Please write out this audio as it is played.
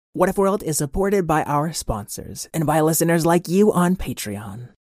What If World is supported by our sponsors and by listeners like you on Patreon.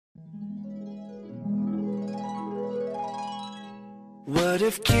 What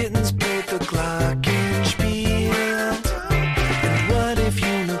if kittens played the glockenspiel? And what if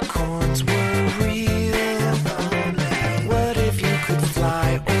unicorns were real? What if you could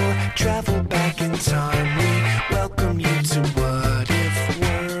fly or travel back in time? We welcome you to What If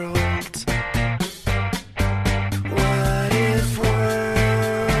World. What If World?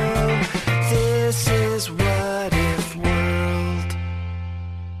 This is What If World.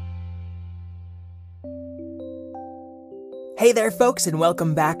 Hey there, folks, and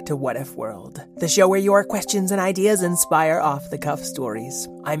welcome back to What If World, the show where your questions and ideas inspire off-the-cuff stories.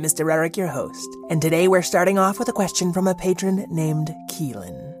 I'm Mr. Eric, your host, and today we're starting off with a question from a patron named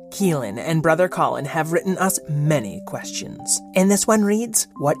Keelan. Keelan and brother Colin have written us many questions, and this one reads,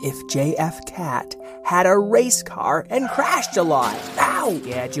 what if JF Cat had a race car and crashed a lot? Ow!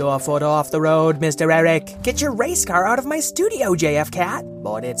 Get your foot off the road, Mr. Eric. Get your race car out of my studio, JF Cat.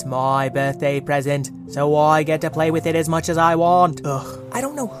 But it's my birthday present, so I get to play with it as much as I want. Ugh. I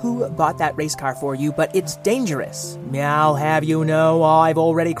don't know who bought that race car for you, but it's dangerous. I'll have you know I've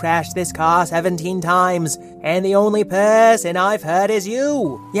already crashed this car 17 times, and the only person I've hurt is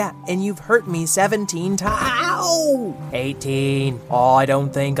you. Yeah, and you've hurt me 17 times. Ow! 18. I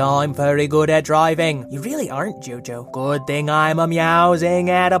don't think I'm very good at driving. You really aren't, Jojo. Good thing I'm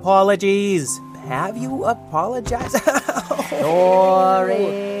a-meowsing at apologies. Have you apologized?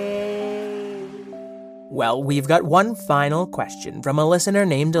 Sorry. Well, we've got one final question from a listener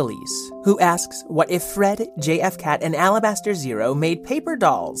named Elise, who asks, what if Fred, JF Cat, and Alabaster Zero made paper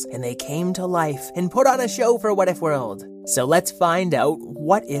dolls and they came to life and put on a show for What If World? So let's find out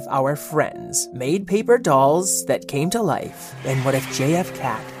what if our friends made paper dolls that came to life, and what if JF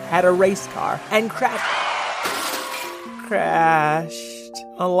Cat had a race car and crashed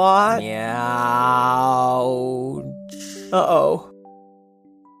a lot? Meow. Uh-oh.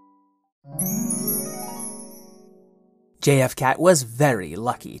 JF Cat was very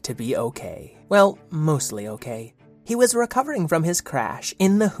lucky to be okay. Well, mostly okay. He was recovering from his crash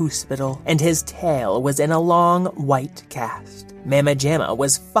in the hospital, and his tail was in a long white cast. Mama Jamma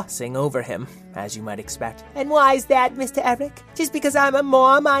was fussing over him, as you might expect. And why's that, Mr. Eric? Just because I'm a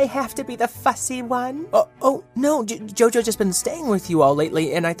mom, I have to be the fussy one? Oh no, Jojo's just been staying with you all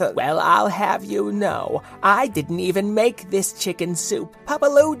lately, and I thought, well, I'll have you know, I didn't even make this chicken soup. Papa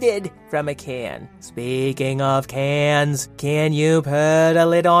Lou did, from a can. Speaking of cans, can you put a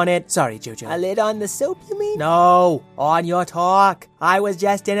lid on it? Sorry, Jojo. A lid on the soup, you mean? No, on your talk. I was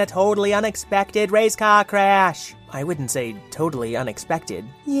just in a totally unexpected race car crash. I wouldn't say totally unexpected.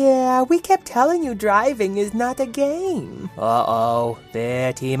 Yeah, we kept telling you driving is not a game. Uh-oh,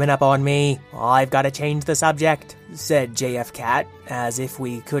 they're teaming up on me. I've got to change the subject, said JF Cat, as if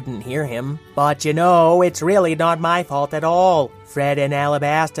we couldn't hear him. But you know, it's really not my fault at all. Fred and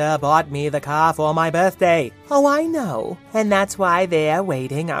Alabaster bought me the car for my birthday. Oh, I know. And that's why they're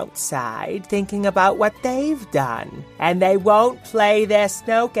waiting outside, thinking about what they've done. And they won't play their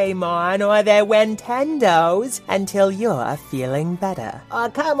Snokemon or their Wentendos until you're feeling better. Oh,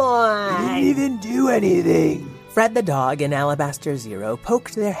 come on! You didn't even do anything. Fred the dog and Alabaster Zero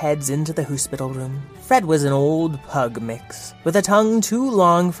poked their heads into the hospital room. Fred was an old pug mix, with a tongue too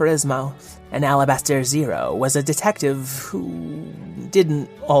long for his mouth, and Alabaster Zero was a detective who didn't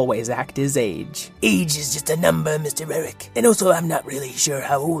always act his age. Age is just a number, Mr. Eric, and also I'm not really sure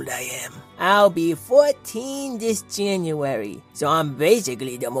how old I am. I'll be 14 this January, so I'm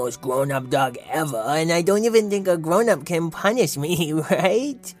basically the most grown-up dog ever, and I don't even think a grown-up can punish me,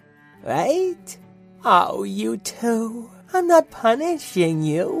 right? Right? Oh, you two. I'm not punishing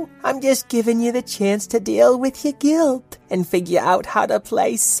you. I'm just giving you the chance to deal with your guilt and figure out how to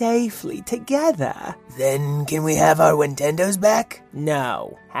play safely together. Then can we have our Wentendos back?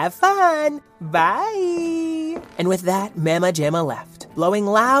 No. Have fun. Bye. And with that, Mama Jamma left, blowing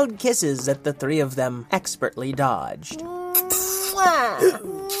loud kisses at the three of them, expertly dodged.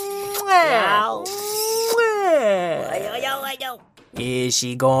 Is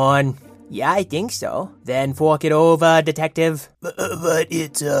she gone? Yeah, I think so. Then fork it over, detective. But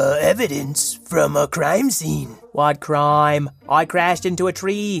it's evidence from a crime scene. What crime? I crashed into a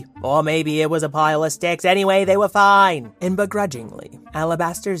tree. Or maybe it was a pile of sticks. Anyway, they were fine. And begrudgingly,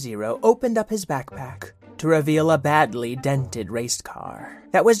 Alabaster Zero opened up his backpack to reveal a badly dented race car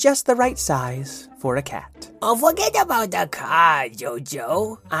that was just the right size for a cat. Oh, forget about the car,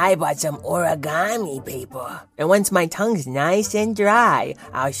 Jojo. I bought some origami paper. And once my tongue's nice and dry,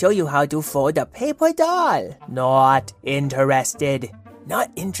 I'll show you how to fold a paper doll. Not interested.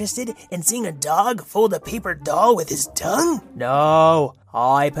 Not interested in seeing a dog fold a paper doll with his tongue? No,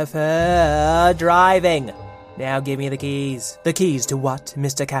 I prefer driving. Now give me the keys. The keys to what,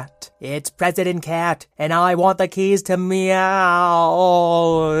 Mr. Cat? It's President Cat, and I want the keys to Meow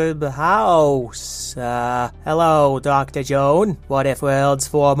House. Hello, Dr. Joan. What if world's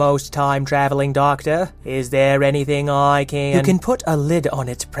foremost time-traveling doctor? Is there anything I can... You can put a lid on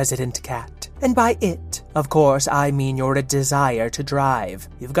it, President Cat. And by it, of course, I mean your desire to drive.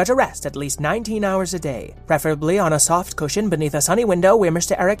 You've got to rest at least 19 hours a day, preferably on a soft cushion beneath a sunny window where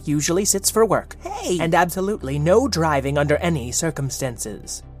Mr. Eric usually sits for work. Hey! And absolutely no driving under any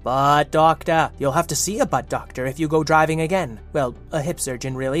circumstances. But, doctor, you'll have to see a butt doctor if you go driving again. Well, a hip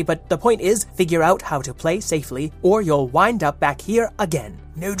surgeon really, but the point is, figure out how to play safely, or you'll wind up back here again.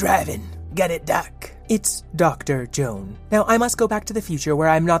 No driving. Got it, Doc. It's Dr. Joan. Now, I must go back to the future where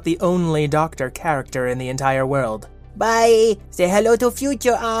I'm not the only doctor character in the entire world. Bye. Say hello to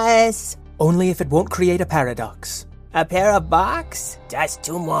future us. Only if it won't create a paradox. A pair of box? That's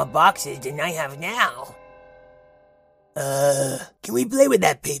 2 more boxes than I have now. Can we play with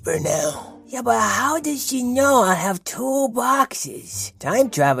that paper now? Yeah, but how does she know I have 2 boxes? Time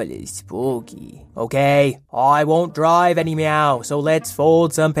travel is spooky. Okay, I won't drive any meow, so let's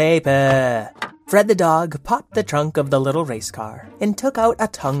fold some paper. Fred the dog popped the trunk of the little race car and took out a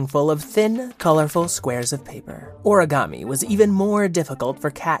tongueful of thin, colorful squares of paper. Origami was even more difficult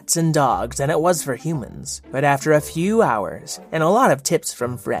for cats and dogs than it was for humans. But after a few hours and a lot of tips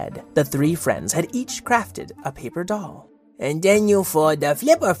from Fred, the 3 friends had each crafted a paper doll. And then you fold the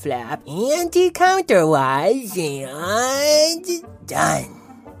flipper flap anti-counterwise and done.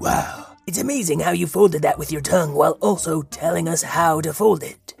 Wow. It's amazing how you folded that with your tongue while also telling us how to fold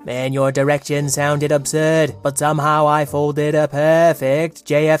it. Man, your directions sounded absurd, but somehow I folded a perfect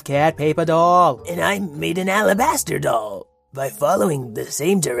JF Cat paper doll. And I made an alabaster doll. By following the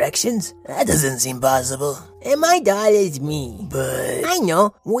same directions? That doesn't seem possible. And my doll is me. But... I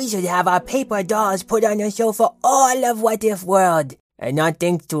know, we should have our paper dolls put on a show for all of What If World. And not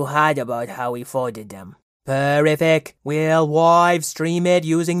think too hard about how we folded them. Terrific. We'll live stream it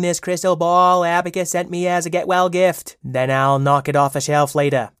using this crystal ball Abacus sent me as a get-well gift. Then I'll knock it off a shelf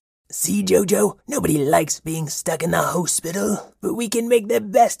later. See, Jojo? Nobody likes being stuck in the hospital, but we can make the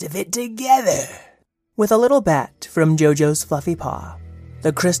best of it together. With a little bat from Jojo's fluffy paw,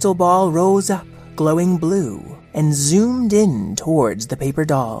 the crystal ball rose up, glowing blue, and zoomed in towards the paper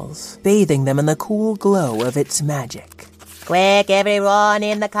dolls, bathing them in the cool glow of its magic. Quick, everyone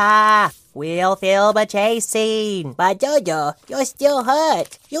in the car! We'll film a chase scene. But Jojo, you're still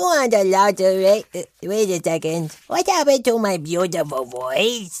hurt. You aren't allowed to wait a second. What happened to my beautiful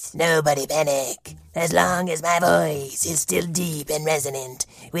voice? Nobody panic. As long as my voice is still deep and resonant,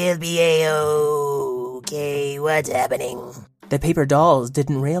 we'll be a-okay. What's happening? The paper dolls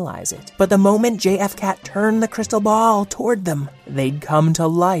didn't realize it, but the moment JF Cat turned the crystal ball toward them, they'd come to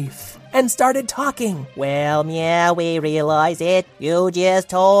life and started talking. Well, Meow, we realize it. You just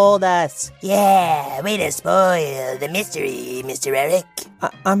told us. Yeah, way to spoil the mystery, Mr. Eric.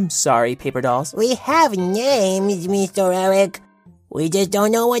 I'm sorry, paper dolls. We have names, Mr. Eric. We just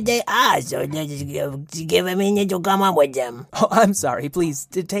don't know what they are, so let's give a minute to come up with them. Oh, I'm sorry. Please,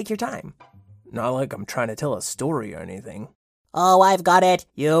 take your time. Not like I'm trying to tell a story or anything. Oh, I've got it.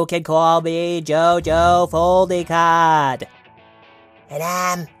 You can call me Jojo Foldicott. And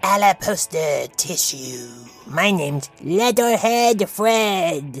I'm Alaposter Tissue. My name's Leatherhead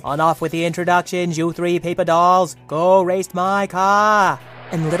Fred. On off with the introductions, you 3 paper dolls. Go race my car.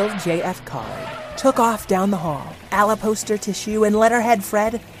 And little JF Card took off down the hall, Alaposter Tissue and Letterhead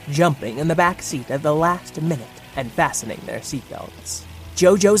Fred jumping in the back seat at the last minute and fastening their seatbelts.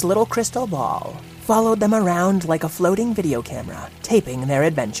 Jojo's little crystal ball followed them around like a floating video camera, taping their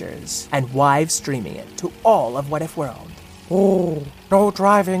adventures and live streaming it to all of What If World. Oh, no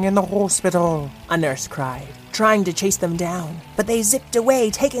driving in the hospital, a nurse cried, trying to chase them down. But they zipped away,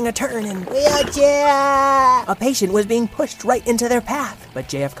 taking a turn, and wheelchair! A patient was being pushed right into their path. But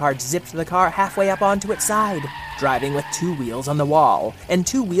JF Card zipped the car halfway up onto its side, driving with 2 wheels on the wall and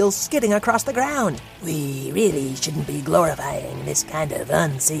 2 wheels skidding across the ground. We really shouldn't be glorifying this kind of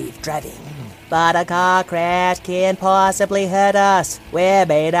unsafe driving. But a car crash can't possibly hurt us. We're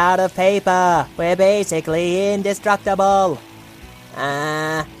made out of paper. We're basically indestructible.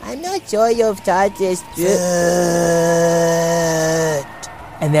 I'm not sure you've taught this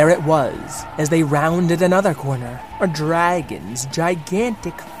And there it was, as they rounded another corner, a dragon's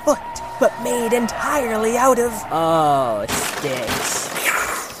gigantic foot, but made entirely out of... Oh, sticks.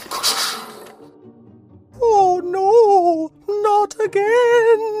 Oh no, not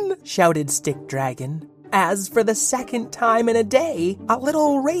again, shouted Stick Dragon. as for the second time in a day, a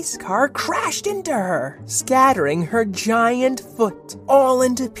little race car crashed into her, scattering her giant foot all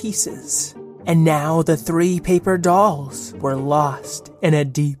into pieces. And now the 3 paper dolls were lost in a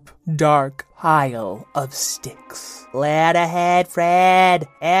deep, dark pile of sticks. Let ahead, Fred.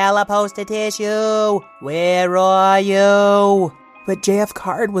 Ella posted tissue. Where are you? But JF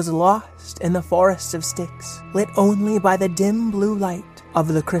Card was lost in the forest of sticks, lit only by the dim blue light of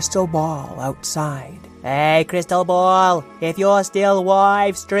the crystal ball outside. Hey, Crystal Ball, if you're still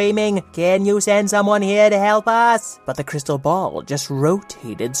live streaming, can you send someone here to help us? But the crystal ball just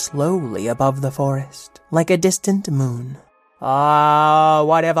rotated slowly above the forest, like a distant moon. Oh,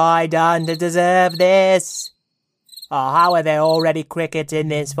 what have I done to deserve this? Oh, how are there already crickets in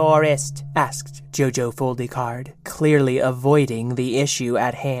this forest? Asked Jojo Foldycard, clearly avoiding the issue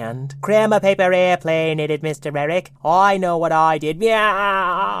at hand. Cram a paper airplane in it, Mr. Eric. I know what I did.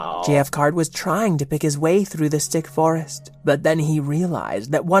 Meow! JF Card was trying to pick his way through the stick forest, but then he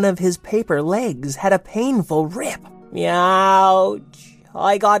realized that one of his paper legs had a painful rip. Ouch!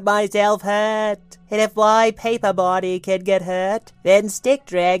 I got myself hurt. And if my paper body can get hurt, then Stick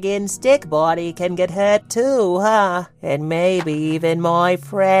Dragon's stick body can get hurt too, huh? And maybe even my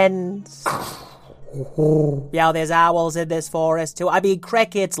friends. Yeah, there's owls in this forest too. I mean,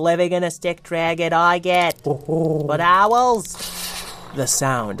 crickets living in a Stick Dragon, I get. But owls? The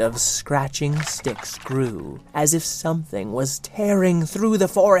sound of scratching sticks grew, as if something was tearing through the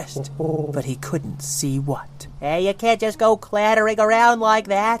forest, but he couldn't see what. Hey, you can't just go clattering around like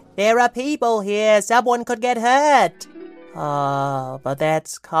that. There are people here. Someone could get hurt. But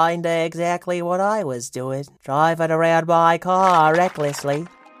that's kinda exactly what I was doing. Driving around my car recklessly.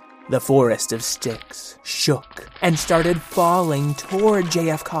 The forest of sticks shook and started falling toward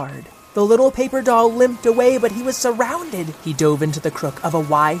JF Card. The little paper doll limped away, but he was surrounded. He dove into the crook of a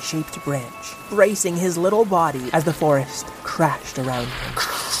Y-shaped branch, bracing his little body as the forest crashed around him.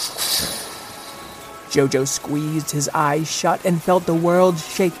 Jojo squeezed his eyes shut and felt the world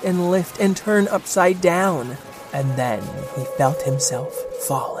shake and lift and turn upside down. And then he felt himself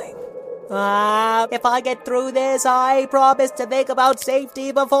falling. If I get through this, I promise to think about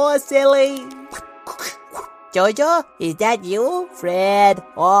safety before silly. Jojo, is that you? Fred,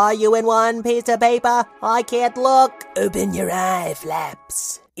 are you in one piece of paper? I can't look. Open your eye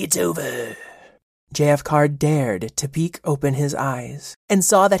flaps. It's over. JF Card dared to peek open his eyes and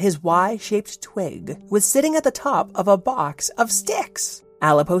saw that his Y-shaped twig was sitting at the top of a box of sticks.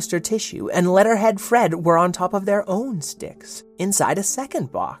 Aliposter Tissue and Letterhead Fred were on top of their own sticks, inside a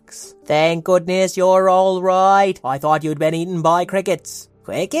second box. Thank goodness you're all right. I thought you'd been eaten by crickets.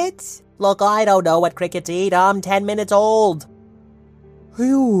 Crickets? Look, I don't know what crickets eat. I'm 10 minutes old.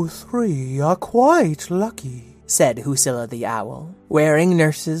 You 3 are quite lucky, said Husilla the Owl, wearing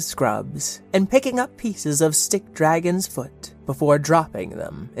nurse's scrubs and picking up pieces of Stick Dragon's foot before dropping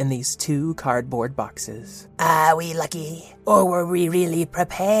them in these 2 cardboard boxes. Are we lucky? Or were we really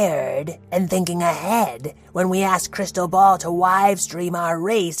prepared and thinking ahead when we asked Crystal Ball to live stream our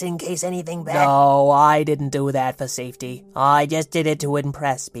race in case anything bad? No, I didn't do that for safety. I just did it to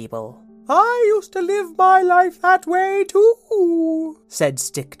impress people. I used to live my life that way too, said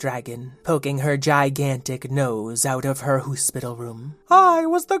Stick Dragon, poking her gigantic nose out of her hospital room. I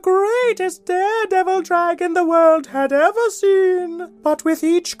was the greatest daredevil dragon the world had ever seen. But with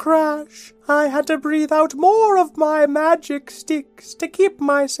each crash, I had to breathe out more of my magic sticks to keep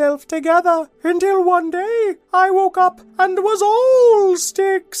myself together, until one day I woke up and was all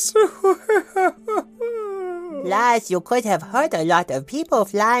sticks. Plus, you could have hurt a lot of people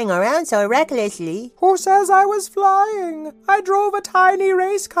flying around so recklessly. Who says I was flying? I drove a tiny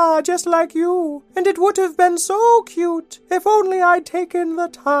race car just like you, and it would have been so cute if only I'd taken the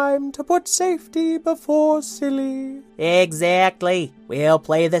time to put safety before silly. Exactly. We'll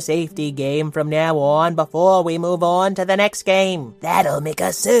play the safety game from now on before we move on to the next game. That'll make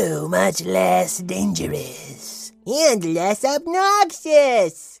us so much less dangerous. And less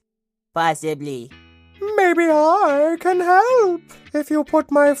obnoxious. Possibly. Maybe I can help if you put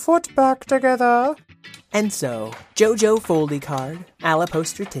my foot back together. And so, Jojo Foldycard,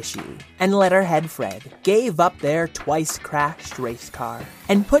 Aliposter Tissue, and Letterhead Fred gave up their twice-crashed race car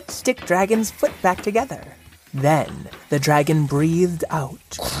and put Stick Dragon's foot back together. Then, the dragon breathed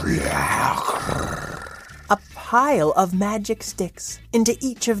out a pile of magic sticks into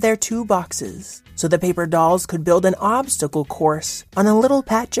each of their 2 boxes, so the paper dolls could build an obstacle course on a little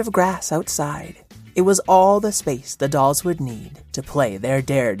patch of grass outside. It was all the space the dolls would need to play their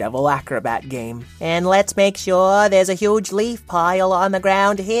Daredevil Acrobat game. And let's make sure there's a huge leaf pile on the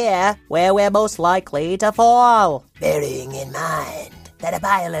ground here, where we're most likely to fall. Bearing in mind that a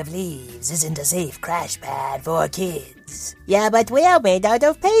pile of leaves isn't a safe crash pad for kids. Yeah, but we're made out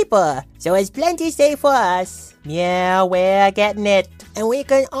of paper, so it's plenty safe for us. Yeah, we're getting it. And we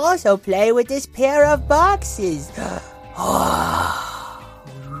can also play with this pair of boxes.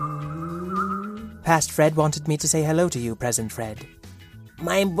 Past Fred wanted me to say hello to you, present Fred.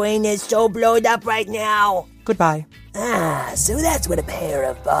 My brain is so blowed up right now. Goodbye. So that's what a pair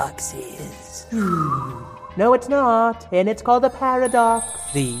of boxes. No, it's not, and it's called a paradox.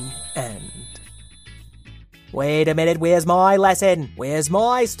 The end. Wait a minute, where's my lesson? Where's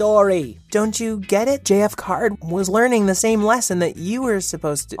my story? Don't you get it? JF Card was learning the same lesson that you were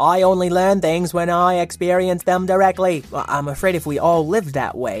supposed to. I only learn things when I experience them directly. Well, I'm afraid if we all lived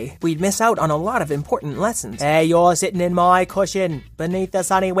that way, we'd miss out on a lot of important lessons. Hey, you're sitting in my cushion beneath the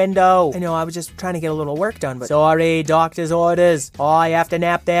sunny window. I know, I was just trying to get a little work done, but... Sorry, doctor's orders. I have to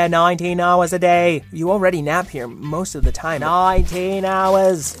nap there 19 hours a day. You already nap here most of the time. 19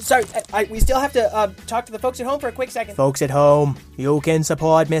 hours. Sorry, we still have to talk to the folks at home for a quick second. Folks at home, you can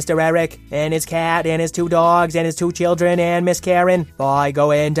support Mr. Eric and his cat and his 2 dogs and his 2 children and Miss Karen by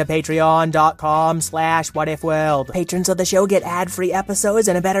going to patreon.com/whatifworld. Patrons of the show get ad-free episodes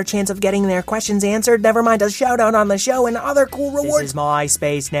and a better chance of getting their questions answered, never mind a shout-out on the show and other cool rewards. This is my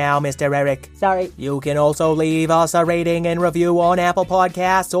space now, Mr. Eric. Sorry. You can also leave us a rating and review on Apple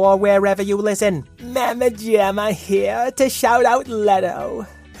Podcasts or wherever you listen. Mama Jamma here to shout out Leto,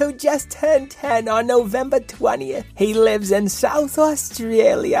 who just turned 10 on November 20th. He lives in South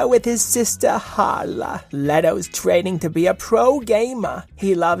Australia with his sister Harla. Leto's training to be a pro gamer.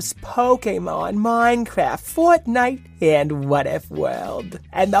 He loves Pokemon, Minecraft, Fortnite, and What If World.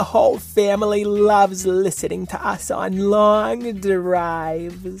 And the whole family loves listening to us on long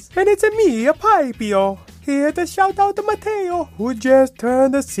drives. And it's me, a Pipio, here to shout out to Mateo, who just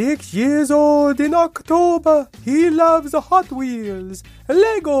turned 6 years old in October. He loves Hot Wheels,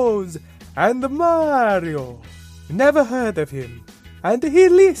 Legos, and Mario. Never heard of him. And he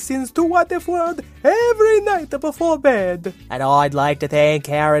listens to What If World every night before bed. And I'd like to thank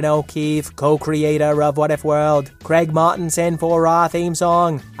Karen O'Keefe, co-creator of What If World, Craig Martinson for our theme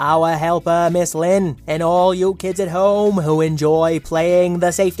song, our helper Miss Lynn, and all you kids at home who enjoy playing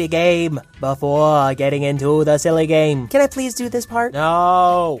the safety game before getting into the silly game. Can I please do this part?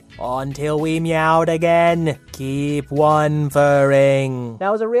 No, until we meowed again. Keep one-furring.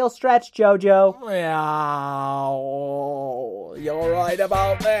 That was a real stretch, Jojo. Meow. You're right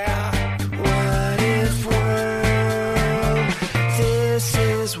about that. What if we're